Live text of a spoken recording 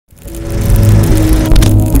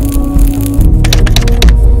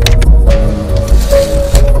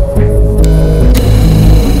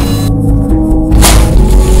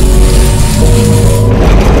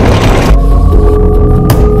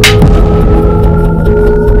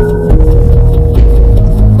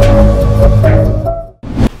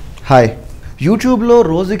Hi. యూట్యూబ్లో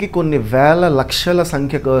రోజుకి కొన్ని వేల లక్షల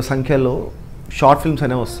సంఖ్యలో షార్ట్ ఫిల్మ్స్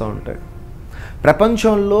అనేవి వస్తూ ఉంటాయి.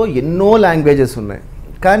 ప్రపంచంలో ఎన్నో లాంగ్వేజెస్ ఉన్నాయి.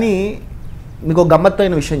 కానీ మీకు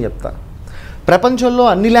గమ్మత్తైన విషయం చెప్తా. ప్రపంచంలో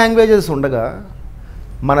అన్ని లాంగ్వేజెస్ ఉండగా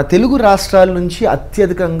మన తెలుగు రాష్ట్రాల నుంచి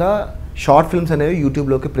అత్యధికంగా షార్ట్ ఫిల్మ్స్ అనేవి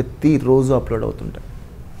యూట్యూబ్లోకి ప్రతిరోజు అప్లోడ్ అవుతుంటాయి.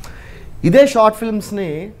 ఇదే షార్ట్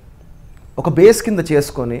ఫిల్మ్స్ని ఒక బేస్ కింద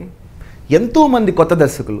చేసుకొని ఎంతోమంది కొత్త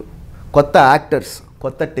దర్శకులు, కొత్త యాక్టర్స్,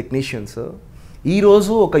 కొత్త టెక్నీషియన్స్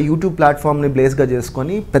ఈరోజు ఒక యూట్యూబ్ ప్లాట్ఫామ్ని బ్లేస్గా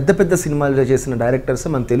చేసుకొని పెద్ద పెద్ద సినిమాలు చేసిన డైరెక్టర్స్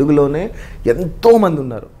మన తెలుగులోనే ఎంతోమంది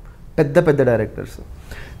ఉన్నారు, పెద్ద పెద్ద డైరెక్టర్స్.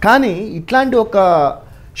 కానీ ఇట్లాంటి ఒక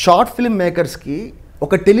షార్ట్ ఫిల్మ్ మేకర్స్కి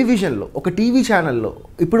ఒక టెలివిజన్లో, ఒక టీవీ ఛానల్లో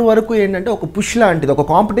ఇప్పుడు వరకు ఏంటంటే ఒక పుష్ లాంటిది, ఒక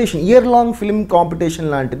competition, year long film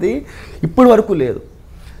competition లాంటిది ఇప్పుడు వరకు లేదు.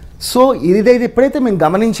 సో ఇదైతే ఎప్పుడైతే మేము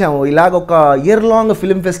గమనించామో ఇలాగ ఒక year long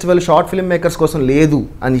film festival short film makers కోసం లేదు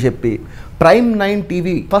అని చెప్పి Prime9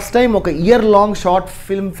 టీవీ ఫస్ట్ టైం ఒక year long short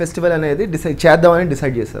film festival అనేది చేద్దామని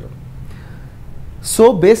డిసైడ్ చేశారు. సో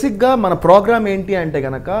బేసిక్గా మన ప్రోగ్రామ్ ఏంటి అంటే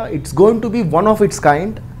కనుక it's going to be one of it's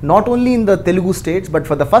kind, not only in the Telugu states but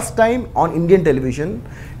for the first time on Indian television.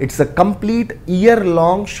 It's a complete year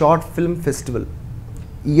long short film festival.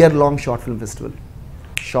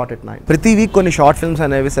 Short at 9. ప్రతి week కొన్ని short films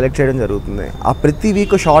అనేవి select చేయడం జరుగుతుంది. ఆ ప్రతి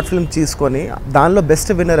week short film తీసుకొని దానిలో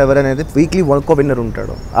best winner ఎవరనేది వీక్లీ ఒక విన్నర్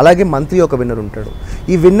ఉంటాడు, అలాగే మంత్లీ ఒక విన్నర్ ఉంటాడు.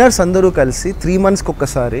 ఈ విన్నర్స్ అందరూ కలిసి 3 monthsకి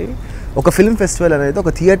ఒక్కసారి ఒక ఫిల్మ్ ఫెస్టివల్ అనేది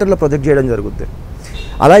ఒక థియేటర్లో ప్రొజెక్ట్ చేయడం జరుగుతుంది.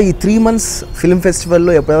 అలా ఈ 3 months ఫిల్మ్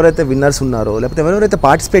ఫెస్టివల్లో ఎవరెవరైతే విన్నర్స్ ఉన్నారో లేకపోతే ఎవరెవరైతే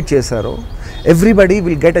పార్టిసిపేట్ చేశారో everybody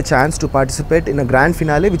will get a chance to participate in a grand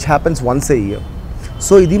finale which happens once a year.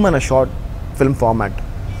 So ఇది మన షార్ట్ ఫిల్మ్ ఫార్మాట్,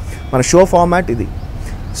 మన షో ఫార్మాట్ ఇది.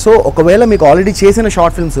 సో ఒకవేళ మీకు ఆల్రెడీ చేసిన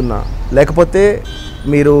షార్ట్ ఫిల్మ్స్ ఉన్నా లేకపోతే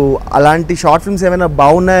మీరు అలాంటి షార్ట్ ఫిల్మ్స్ ఏమైనా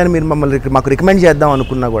బాగున్నాయని మీరు మాకు రికమెండ్ చేద్దాం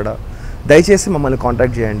అనుకున్నా కూడా దయచేసి మమ్మల్ని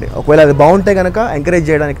కాంటాక్ట్ చేయండి. ఒకవేళ అది బాగుంటే కనుక ఎంకరేజ్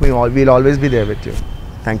చేయడానికి మేము will always be there with you.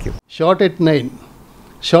 Thank you. Short at 9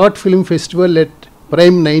 Short Film Festival at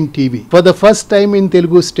Prime9 TV. For the first time in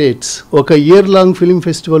Telugu states, ఒక ఇయర్ లాంగ్ ఫిల్మ్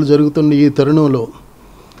ఫెస్టివల్ జరుగుతున్న ఈ తరుణంలో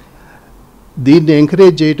దీన్ని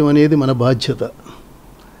ఎంకరేజ్ చేయటం అనేది మన బాధ్యత.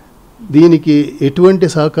 దీనికి ఎటువంటి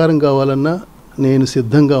సహకారం కావాలన్నా నేను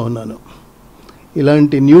సిద్ధంగా ఉన్నాను.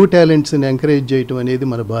 ఇలాంటి న్యూ టాలెంట్స్ని ఎంకరేజ్ చేయటం అనేది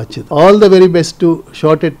మన బాధ్యత. All the very best to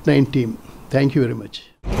short at 9 team. Thank you very much.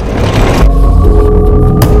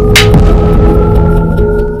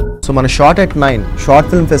 So మన short at 9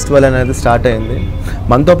 short film festival అనేది స్టార్ట్ అయింది.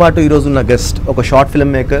 మనతో పాటు ఈరోజు ఉన్న గెస్ట్ ఒక షార్ట్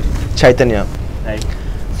ఫిల్మ్ మేకర్ చైతన్య.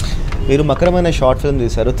 మీరు మకరం అనే షార్ట్ ఫిల్మ్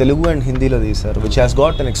తీశారు, తెలుగు అండ్ హిందీలో తీశారు, which has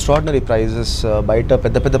got an extraordinary prices. బయట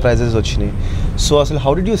పెద్ద పెద్ద ప్రైజెస్ వచ్చినాయి. సో అసలు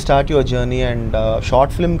how did you start your journey and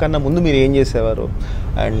short film కన్నా ముందు మీరు ఏం చేసేవారు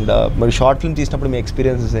అండ్ మరి షార్ట్ ఫిల్మ్ తీసినప్పుడు మీ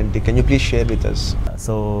ఎక్స్పీరియన్సెస్ ఏంటి? Can you please share with us?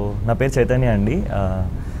 So నా పేరు చైతన్య అండి.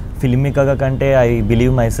 ఫిల్మ్ మేకర్గా కంటే ఐ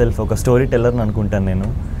బిలీవ్ మై సెల్ఫ్ ఒక స్టోరీ టెల్లర్ని అనుకుంటాను నేను.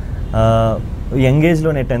 యంగ్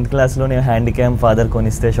ఏజ్లోనే 10th క్లాస్లోనే handycam father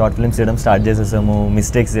కొనిస్తే short films చేయడం స్టార్ట్ చేసేసాము,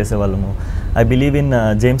 మిస్టేక్స్ చేసేవాళ్ళము. I believe in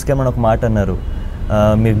James Cameron ఒక మాట అన్నారు,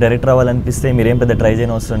 మీకు డైరెక్టర్ అవ్వాలనిపిస్తే మీరేం పెద్ద ట్రై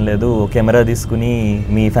చేయని అవసరం లేదు, కెమెరా తీసుకుని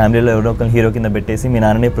మీ ఫ్యామిలీలో ఎవరో ఒక హీరో కింద పెట్టేసి మీ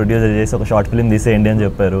నాన్ననే ప్రొడ్యూసర్ చేసి ఒక షార్ట్ ఫిల్మ్ తీసేయండి అని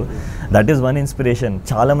చెప్పారు. That is one inspiration.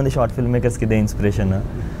 చాలామంది షార్ట్ ఫిల్మ్ మేకర్స్కి ఇదే ఇన్స్పిరేషన్.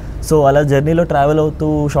 సో అలా జర్నీలో ట్రావెల్ అవుతూ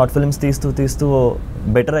షార్ట్ ఫిల్మ్స్ తీస్తూ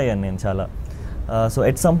బెటర్ అయ్యాను నేను చాలా. So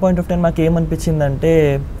at some point of time నాకు ఏమనిపించిందంటే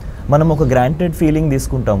మనం ఒక గ్రాంటెడ్ ఫీలింగ్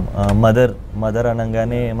తీసుకుంటాం. మదర్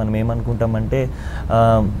అనగానే మనం ఏమనుకుంటామంటే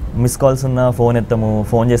మిస్ కాల్స్ ఉన్న ఫోన్ ఎత్తాము,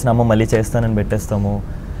 ఫోన్ చేసిన అమ్మ మళ్ళీ చేస్తానని పెట్టేస్తాము.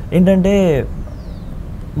 ఏంటంటే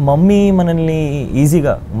మమ్మీ మనల్ని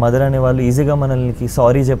ఈజీగా, మదర్ అనేవాళ్ళు ఈజీగా మనల్ని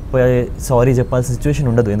సారీ చెప్పాల్సిన సిచ్యువేషన్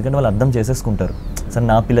ఉండదు, ఎందుకంటే వాళ్ళు అర్థం చేసేసుకుంటారు సరే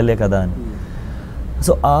నా పిల్లలే కదా అని.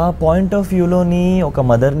 సో ఆ పాయింట్ ఆఫ్ వ్యూలోని ఒక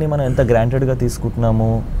మదర్ని మనం ఎంత గ్రాంటెడ్గా తీసుకుంటున్నాము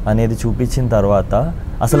అనేది చూపించిన తర్వాత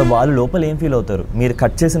అసలు వాళ్ళు లోపల ఏం ఫీల్ అవుతారు, మీరు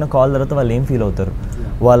కట్ చేసిన కాల్ తర్వాత వాళ్ళు ఏం ఫీల్ అవుతారు,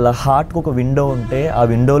 వాళ్ళ హార్ట్కి ఒక విండో ఉంటే ఆ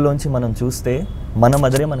విండోలోంచి మనం చూస్తే మన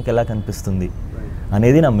మదరే మనకి ఎలా కనిపిస్తుంది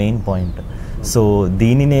అనేది నా మెయిన్ పాయింట్. సో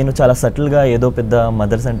దీన్ని నేను చాలా సటిల్గా ఏదో పెద్ద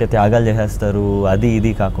మదర్స్ అంటే త్యాగాలు చేసేస్తారు అది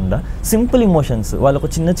ఇది కాకుండా సింపుల్ ఇమోషన్స్, వాళ్ళకు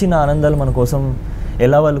చిన్న చిన్న ఆనందాలు మన కోసం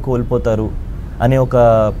ఎలా వాళ్ళు కోల్పోతారు అనే ఒక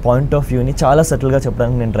పాయింట్ ఆఫ్ వ్యూని చాలా సటిల్గా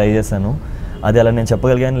చెప్పడానికి నేను ట్రై చేశాను. అది అలా నేను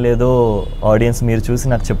చెప్పగలిగాను లేదో ఆడియన్స్ మీరు చూసి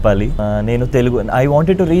నాకు చెప్పాలి. నేను Telugu I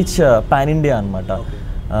wanted to reach pan India అనమాట.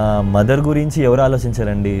 మదర్ గురించి ఎవరు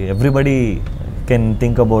ఆలోచించారండి, everybody can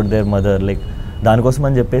think about their mother. Like దానికోసం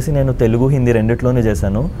అని చెప్పేసి నేను తెలుగు హిందీ రెండిట్లోనే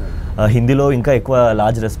చేశాను. హిందీలో ఇంకా ఎక్కువ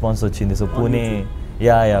లార్జ్ రెస్పాన్స్ వచ్చింది. So Pune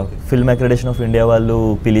film accreditation of India వాళ్ళు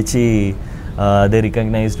పిలిచి దే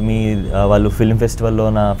రికగ్నైజ్డ్ మీ, వాళ్ళు ఫిల్మ్ ఫెస్టివల్లో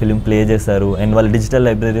నా ఫిల్మ్ ప్లే చేశారు అండ్ వాళ్ళు డిజిటల్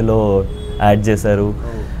లైబ్రరీలో యాడ్ చేశారు.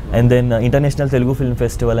 And then international Telugu film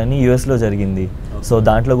festival అని యూఎస్లో జరిగింది. సో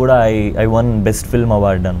దాంట్లో కూడా I one best film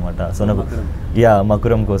award అనమాట. సో నాకు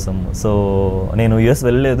మకురం కోసం. సో నేను యూఎస్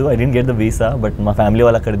వెళ్ళలేదు, I didn't get the visa, but మా ఫ్యామిలీ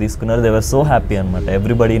వాళ్ళు అక్కడ తీసుకున్నారు. దే వర్ సో హ్యాపీ అనమాట.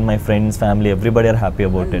 Everybody in my friends family everybody are happy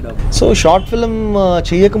about it. So short film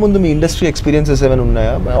చేయకముందు మీ ఇండస్ట్రీ ఎక్స్పీరియన్సెస్ ఏమైనా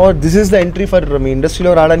ఉన్నాయా, are this is the entry for me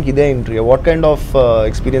ఇండస్ట్రీలో రావడానికి ఇదే entry? What kind of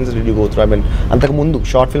experiences did you go through? I mean అంతకు ముందు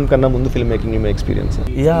short film కన్నా ముందు ఫిల్మ్ మేకింగ్ మీ ఎక్స్పీరియన్స్?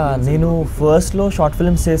 నేను ఫస్ట్లో షార్ట్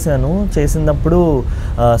ఫిల్మ్స్ చేసినప్పుడు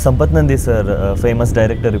Sampath Nandi sir, famous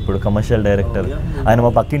director, ఇప్పుడు కమర్షియల్ డైరెక్టర్, ఆయన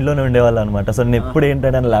మా పక్కింట్లోనే ఉండేవాళ్ళు అనమాట. సో నేను ఎప్పుడు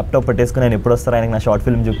ఏంటంటే ఆయన ల్యాప్టాప్ పట్టేసుకుని ఆయన ఎప్పుడు వస్తారు ఆయనకి నా షార్ట్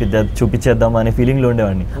ఫిల్మ్ చూపించేద్దాం అనే ఫీలింగ్లో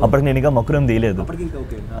ఉండేవాడిని. అప్పటికి నేను ఇంకా మకురం తీయలేదు.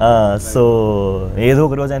 సో ఏదో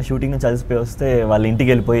ఒక రోజు ఆయన షూటింగ్ నుంచి అలసిపోయి వస్తే వాళ్ళ ఇంటికి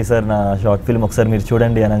వెళ్ళిపోయి, సార్ నా షార్ట్ ఫిల్మ్ ఒకసారి మీరు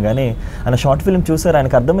చూడండి అనగానే ఆయన షార్ట్ ఫిల్మ్ చూసారు.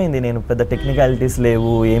 ఆయనకు అర్థమైంది నేను పెద్ద టెక్నికాలిటీస్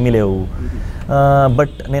లేవు, ఏమీ లేవు,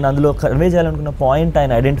 బట్ నేను అందులో కన్వే చేయాలనుకున్న పాయింట్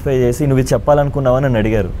ఆయన ఐడెంటిఫై చేసి నువ్వు ఇది చెప్పాలనుకున్నావని నన్ను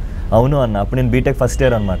అడిగారు. అవును అన్న. అప్పుడు నేను బీటెక్ ఫస్ట్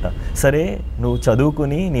ఇయర్ అనమాట. సరే నువ్వు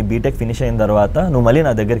చదువుకుని నీ బీటెక్ ఫినిష్ అయిన తర్వాత నువ్వు మళ్ళీ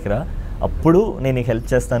నా దగ్గరికి రా, అప్పుడు నేను నీకు హెల్ప్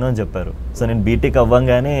చేస్తాను అని చెప్పారు. సో నేను బీటెక్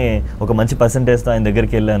అవ్వంగానే ఒక మంచి పర్సంటేజ్తో ఆయన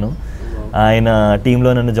దగ్గరికి వెళ్ళాను. ఆయన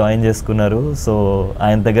టీంలో నన్ను జాయిన్ చేసుకున్నారు. సో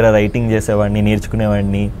ఆయన దగ్గర రైటింగ్ చేసేవాడిని,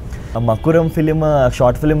 నేర్చుకునేవాడిని. మకురం ఫిలిం,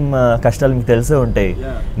 షార్ట్ ఫిలిం కష్టాలు మీకు తెలిసే ఉంటాయి.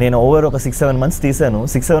 నేను ఓవర్ ఒక 6-7 months తీసాను.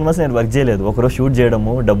 6-7 months నేను వర్క్ చేయలేదు. ఒకరోజు షూట్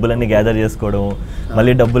చేయడము, డబ్బులన్నీ గ్యాదర్ చేసుకోవడము,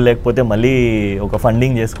 మళ్ళీ డబ్బులు లేకపోతే మళ్ళీ ఒక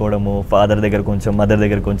ఫండింగ్ చేసుకోవడము, ఫాదర్ దగ్గర కొంచెం, మదర్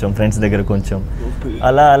దగ్గర కొంచెం, ఫ్రెండ్స్ దగ్గర కొంచెం,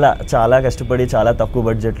 అలా చాలా కష్టపడి చాలా తక్కువ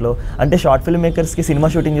బడ్జెట్లో. అంటే షార్ట్ ఫిల్మ్ మేకర్స్కి సినిమా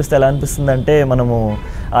షూటింగ్ చూస్తే ఎలా అనిపిస్తుంది అంటే, మనము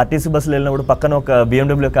ఆర్టీసీ బస్సులో వెళ్ళినప్పుడు పక్కన ఒక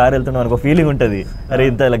BMW కార్ వెళ్తున్నాం అనుకో, ఫీలింగ్ ఉంటుంది, అరే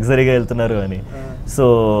ఇంత లగ్జరీగా వెళ్తున్నారు అని. సో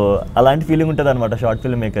అలాంటి ఫీలింగ్ ఉంటుంది అనమాట షార్ట్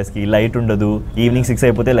ఫిల్మ్ మేకర్స్కి. లైట్ ఉండదు, ఈవినింగ్ 6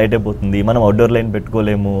 అయిపోతే లైట్ అయిపోతుంది, మనం అవుట్డోర్ లైన్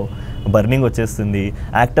పెట్టుకోలేము, బర్నింగ్ వచ్చేస్తుంది.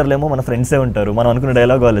 యాక్టర్లేమో మన ఫ్రెండ్సే ఉంటారు, మనం అనుకున్న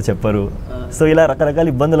డైలాగ్ వాళ్ళు చెప్పరు. సో ఇలా రకరకాల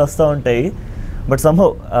ఇబ్బందులు వస్తూ ఉంటాయి. బట్ సమ్హౌ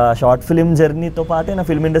షార్ట్ ఫిల్మ్ జర్నీతో పాటే నా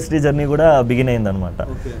ఫిల్మ్ ఇండస్ట్రీ జర్నీ కూడా బిగిన్ అయిందనమాట.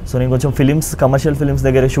 సో నేను కొంచెం ఫిలిమ్స్, కమర్షియల్ ఫిలిమ్స్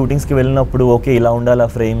దగ్గర షూటింగ్స్కి వెళ్ళినప్పుడు ఓకే ఇలా ఉండాలా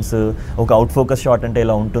ఫ్రేమ్స్, ఒక అవుట్ ఫోకస్ షాట్ అంటే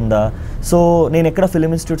ఇలా ఉంటుందా. సో నేను ఎక్కడ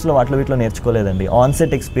ఫిలిం ఇన్స్టిట్యూట్స్లో వీటిలో నేర్చుకోలేదండి. ఆన్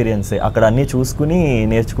సెట్ ఎక్స్పీరియన్సే, అక్కడ అన్నీ చూసుకుని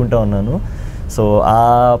నేర్చుకుంటూ ఉన్నాను. సో ఆ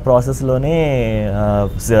ప్రాసెస్లోనే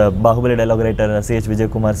Baahubali dialogue writer CH Vijay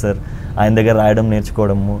Kumar sir, ఆయన దగ్గర రాయడం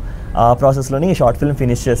నేర్చుకోవడము, ఆ ప్రాసెస్లోనే ఈ షార్ట్ ఫిల్మ్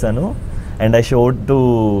ఫినిష్ చేశాను. అండ్ ఐ షోడ్ టు,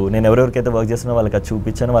 నేను ఎవరెవరికైతే వర్క్ చేస్తున్నా వాళ్ళకి అది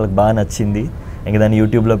చూపించాను, వాళ్ళకి బాగా నచ్చింది. ఇంకా దాన్ని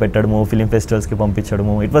యూట్యూబ్లో పెట్టడము, film ఫెస్టివల్స్కి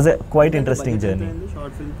పంపించడము, it was a quite interesting journey.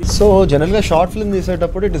 So జనరల్గా షార్ట్ ఫిల్మ్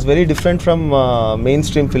తీసేటప్పుడు it is very different from main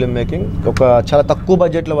stream film making. ఒక చాలా తక్కువ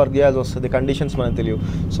బడ్జెట్లో వర్క్ చేయాల్సి వస్తుంది, కండిషన్స్ మనకు తెలియవు.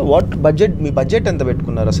 సో మీ బడ్జెట్ ఎంత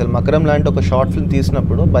పెట్టుకున్నారు అసలు? మకరం లాంటి ఒక షార్ట్ ఫిల్మ్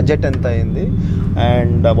తీసినప్పుడు బడ్జెట్ ఎంత అయింది?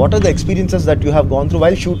 And what are the experiences that you have gone through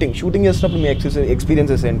while shooting చేసినప్పుడు మీ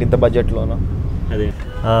ఎక్స్పీరియన్సెస్ ఏంటి ఇంత బడ్జెట్లోనా? అదే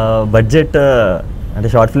బడ్జెట్ అంటే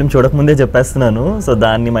షార్ట్ ఫిల్మ్ చూడకముందే చెప్పేస్తున్నాను, సో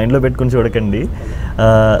దాన్ని మైండ్లో పెట్టుకుని చూడకండి.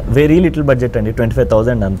 వెరీ లిటిల్ బడ్జెట్ అండి,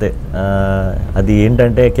 25,000 అంతే. అది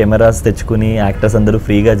ఏంటంటే కెమెరాస్ తెచ్చుకుని యాక్టర్స్ అందరూ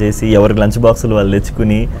ఫ్రీగా చేసి, ఎవరికి లంచ్ బాక్సులు వాళ్ళు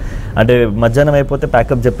తెచ్చుకుని, అంటే మధ్యాహ్నం అయిపోతే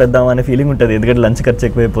ప్యాకప్ చెప్పేద్దాం అనే ఫీలింగ్ ఉంటుంది, ఎందుకంటే లంచ్ ఖర్చు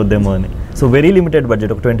ఎక్కువైపోద్దేమో అని. సో వెరీ లిమిటెడ్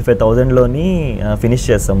బడ్జెట్, ఒక 25,000లోని ఫినిష్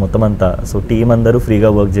చేస్తాం మొత్తం అంతా. సో టీం అందరూ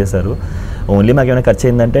ఫ్రీగా వర్క్ చేశారు. ఓన్లీ మాకు ఏమైనా ఖర్చు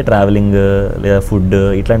అయిందంటే ట్రావెలింగ్ లేదా ఫుడ్,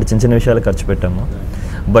 ఇట్లాంటి చిన్న చిన్న విషయాలు ఖర్చు పెట్టాము.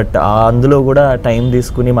 బట్ అందులో కూడా టైం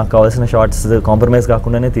తీసుకుని మాకు కావాల్సిన షార్ట్స్ కాంప్రమైజ్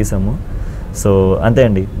కాకుండానే తీసాము. సో అంతే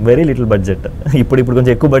అండి, వెరీ లిటిల్ బడ్జెట్. ఇప్పుడు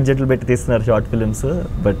కొంచెం ఎక్కువ బడ్జెట్లు పెట్టి తీస్తున్నారు short films,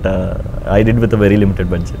 but I did with very limited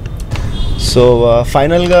budget. So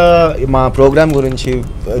ఫైనల్గా మా ప్రోగ్రామ్ గురించి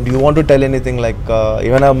do you want to tell anything, like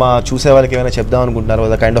ఏమైనా మా చూసే వాళ్ళకి ఏమైనా చెప్దాం అనుకుంటున్నారు,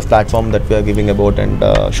 the kind of platform that we are giving about and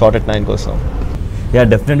short at 9 కోసం?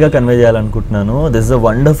 డెఫినెట్గా కన్వే చేయాలనుకుంటున్నాను. This is a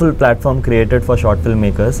wonderful platform created for short film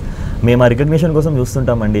makers. మేము ఆ రికగ్నిషన్ కోసం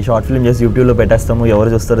చూస్తుంటామండి, షార్ట్ ఫిల్మ్ చేసి యూట్యూబ్లో పెట్టేస్తాము, ఎవరు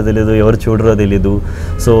చూస్తారో తెలీదు, ఎవరు చూడరో తెలీదు.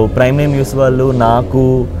 సో Prime9 న్యూస్ వాళ్ళు నాకు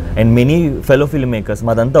and many fellow film makers,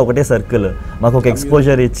 మాదంతా ఒకటే సర్కిల్, మాకు ఒక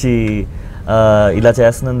ఎక్స్పోజర్ ఇచ్చి ఇలా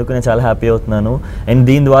చేస్తున్నందుకు నేను చాలా హ్యాపీ అవుతున్నాను. అండ్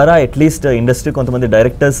దీని ద్వారా అట్లీస్ట్ ఇండస్ట్రీ కొంతమంది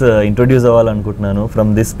directors introduce అవ్వాలనుకుంటున్నాను from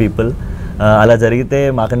this people. అలా జరిగితే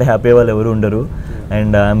మాకంటే హ్యాపీ అయ్యే వాళ్ళు ఎవరు ఉండరు.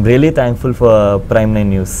 And I'm really thankful for Prime9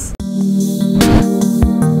 news.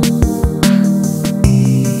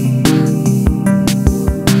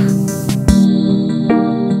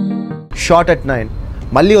 Short at 9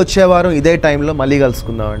 మళ్ళీ వచ్చే వారం ఇదే టైంలో మళ్ళీ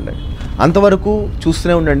కలుసుకుందామండి. అంతవరకు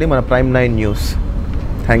చూస్తూనే ఉండండి మన Prime9 news.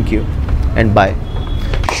 Thank you and bye.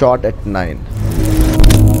 Short at 9.